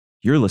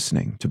You're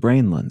listening to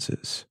Brain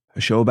Lenses,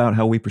 a show about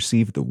how we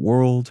perceive the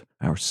world,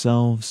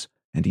 ourselves,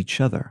 and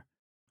each other.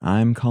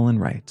 I'm Colin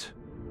Wright.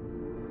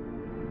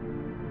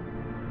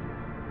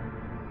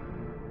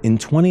 In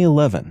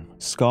 2011,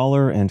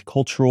 scholar and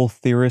cultural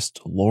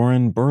theorist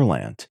Lauren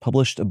Berlant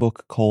published a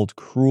book called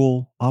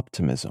Cruel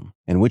Optimism,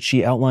 in which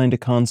she outlined a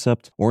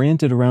concept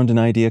oriented around an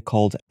idea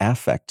called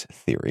affect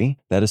theory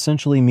that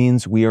essentially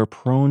means we are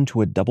prone to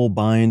a double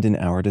bind in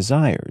our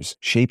desires,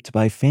 shaped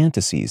by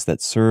fantasies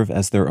that serve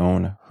as their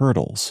own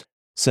hurdles.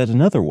 Said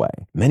another way,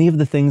 many of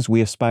the things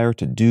we aspire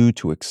to do,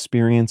 to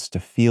experience, to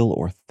feel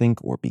or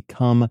think or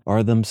become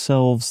are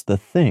themselves the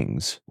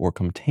things, or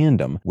come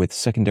tandem with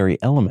secondary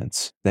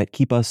elements, that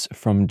keep us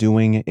from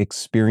doing,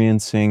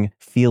 experiencing,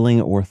 feeling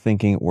or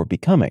thinking or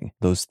becoming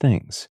those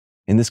things.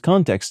 In this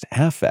context,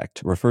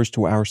 affect refers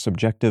to our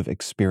subjective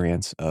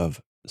experience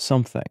of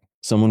something.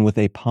 Someone with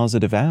a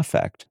positive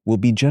affect will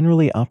be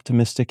generally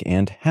optimistic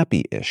and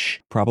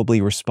happy-ish,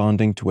 probably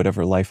responding to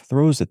whatever life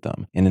throws at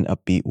them in an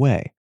upbeat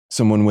way.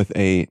 Someone with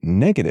a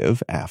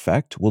negative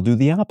affect will do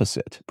the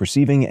opposite,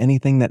 perceiving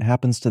anything that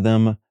happens to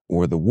them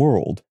or the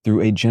world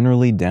through a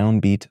generally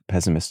downbeat,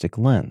 pessimistic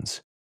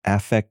lens.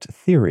 Affect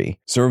theory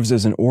serves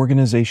as an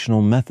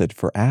organizational method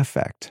for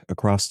affect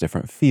across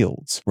different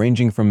fields,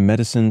 ranging from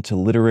medicine to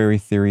literary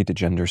theory to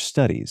gender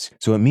studies,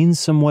 so it means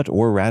somewhat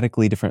or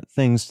radically different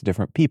things to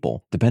different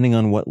people, depending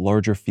on what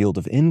larger field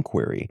of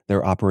inquiry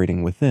they're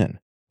operating within.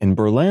 In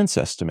Berlant's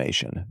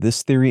estimation,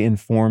 this theory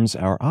informs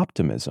our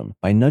optimism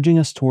by nudging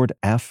us toward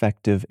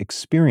affective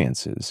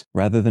experiences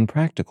rather than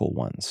practical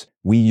ones.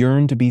 We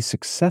yearn to be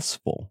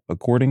successful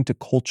according to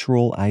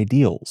cultural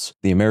ideals,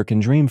 the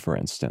American dream, for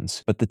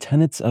instance, but the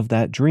tenets of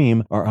that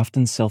dream are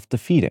often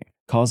self-defeating,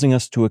 causing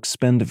us to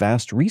expend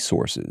vast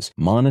resources,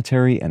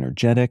 monetary,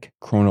 energetic,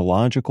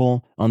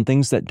 chronological, on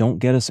things that don't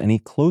get us any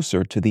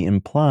closer to the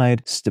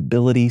implied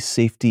stability,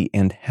 safety,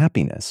 and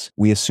happiness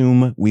we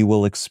assume we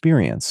will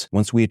experience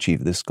once we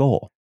achieve this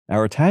goal.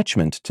 Our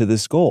attachment to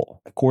this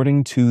goal,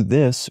 according to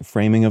this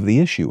framing of the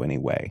issue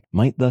anyway,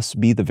 might thus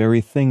be the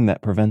very thing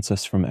that prevents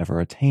us from ever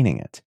attaining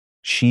it.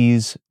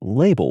 She's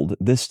labeled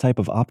this type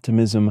of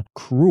optimism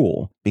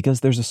cruel because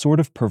there's a sort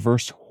of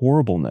perverse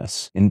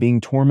horribleness in being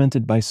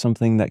tormented by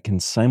something that can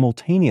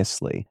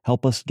simultaneously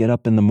help us get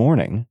up in the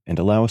morning and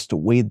allow us to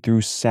wade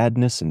through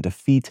sadness and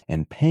defeat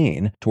and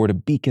pain toward a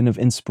beacon of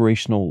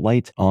inspirational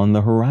light on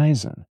the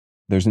horizon.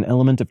 There's an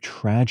element of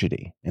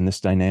tragedy in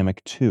this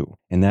dynamic too,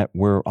 in that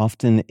we're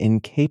often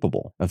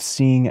incapable of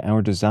seeing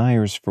our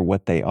desires for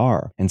what they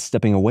are and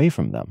stepping away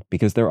from them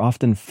because they're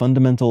often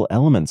fundamental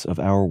elements of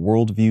our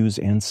worldviews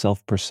and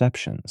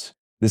self-perceptions.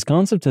 This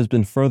concept has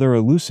been further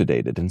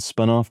elucidated and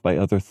spun off by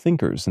other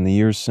thinkers in the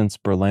years since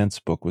Berlant's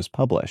book was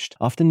published,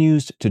 often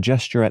used to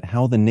gesture at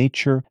how the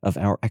nature of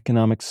our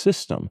economic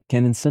system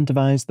can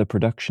incentivize the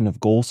production of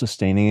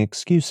goal-sustaining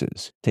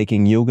excuses,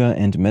 taking yoga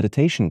and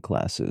meditation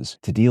classes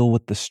to deal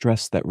with the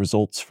stress that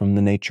results from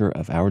the nature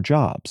of our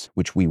jobs,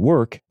 which we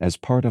work as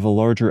part of a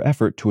larger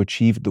effort to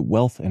achieve the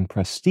wealth and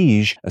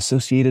prestige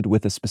associated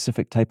with a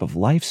specific type of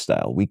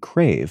lifestyle we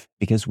crave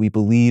because we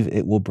believe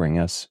it will bring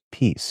us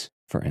peace,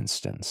 for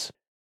instance.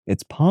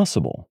 It's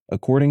possible,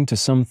 according to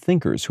some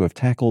thinkers who have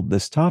tackled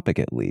this topic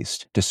at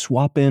least, to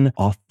swap in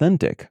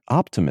authentic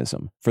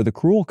optimism for the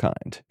cruel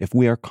kind if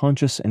we are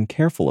conscious and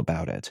careful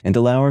about it, and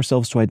allow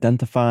ourselves to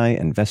identify,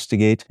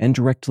 investigate, and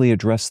directly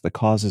address the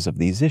causes of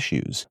these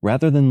issues,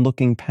 rather than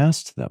looking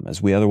past them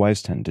as we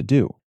otherwise tend to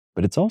do.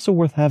 But it's also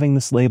worth having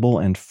this label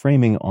and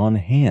framing on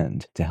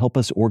hand to help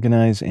us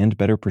organize and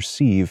better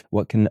perceive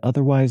what can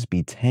otherwise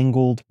be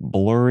tangled,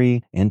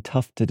 blurry, and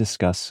tough to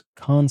discuss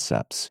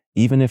concepts,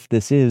 even if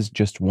this is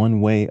just one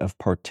way of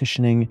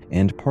partitioning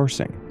and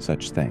parsing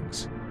such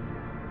things.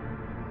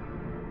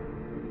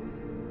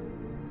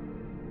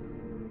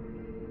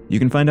 You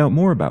can find out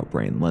more about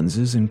Brain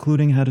Lenses,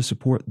 including how to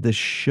support this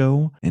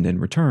show, and in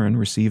return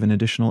receive an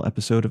additional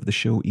episode of the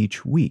show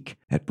each week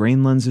at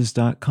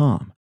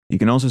brainlenses.com. You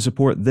can also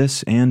support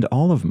this and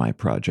all of my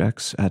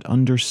projects at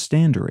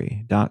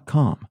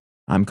understandery.com.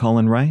 I'm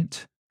Colin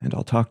Wright, and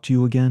I'll talk to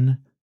you again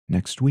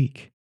next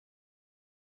week.